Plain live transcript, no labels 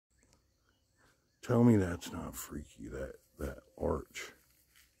Tell me that's not freaky, that arch.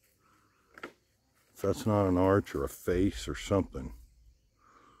 If that's not an arch or a face or something.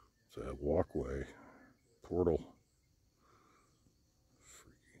 It's a walkway, portal.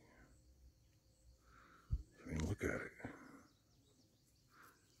 Freaky. I mean, look at it.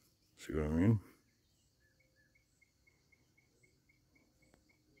 See what I mean?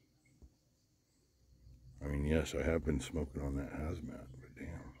 I mean, yes, I have been smoking on that hazmat, but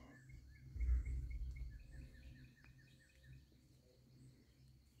damn.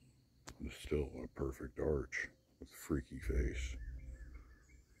 It's still a perfect arch with a freaky face.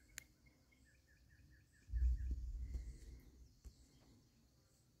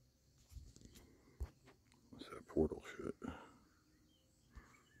 What's that portal shit?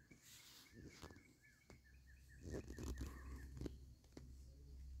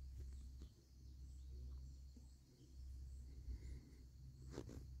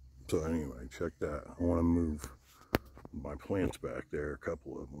 So anyway, check that. I want to move my plants back there, a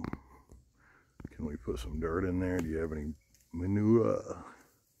couple of them. Can we put some dirt in there? Do you have any manure?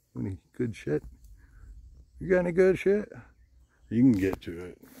 Any good shit? You got any good shit? You can get to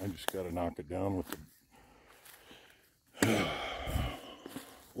it. I just got to knock it down with the...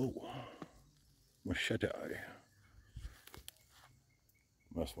 Whoa. Machete.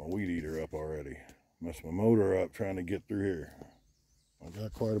 Messed my weed eater up already. Messed my motor up trying to get through here. I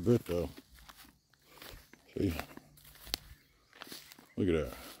got quite a bit though. See? Look at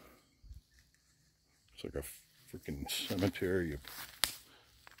that. It's like a freaking cemetery of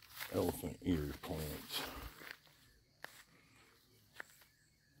elephant ear plants.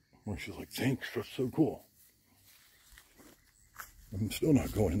 Marcia's like, thanks, that's so cool. I'm still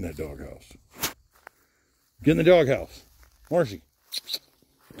not going in that doghouse. Get in the doghouse. Marcy,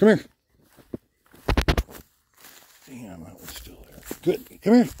 come here. Damn, that one's still there. Good.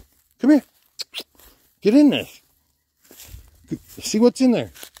 Come here. Come here. Get in this. See what's in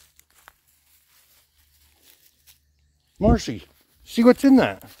there. Marcy, see what's in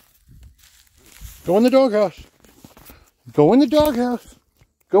that. Go in the doghouse. Go in the doghouse.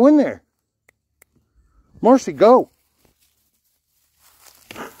 Go in there. Marcy, go.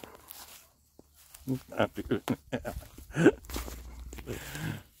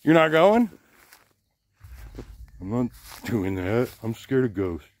 You're not going? I'm not doing that. I'm scared of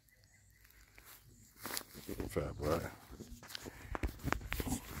ghosts. Fat boy.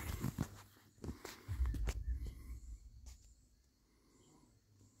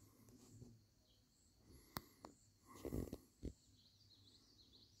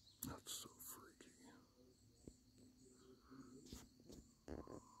 That's so freaky.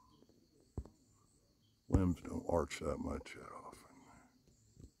 Limbs don't arch that much that often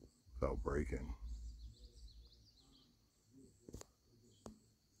without breaking.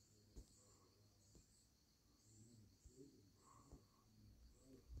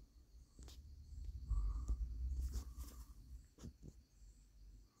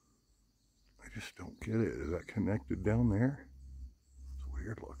 I just don't get it. Is that connected down there? It's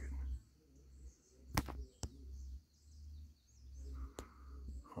weird looking.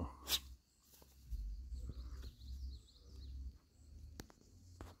 Huh.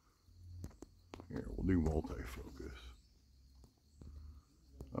 Here, we'll do multi-focus.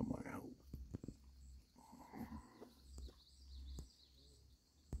 That might help.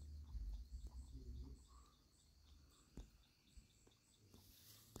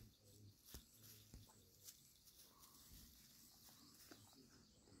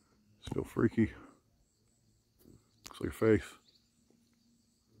 Still freaky. Looks like a face.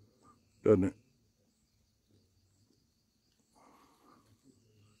 Doesn't it?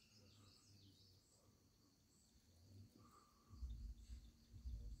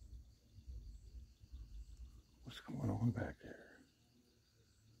 What's going on back there?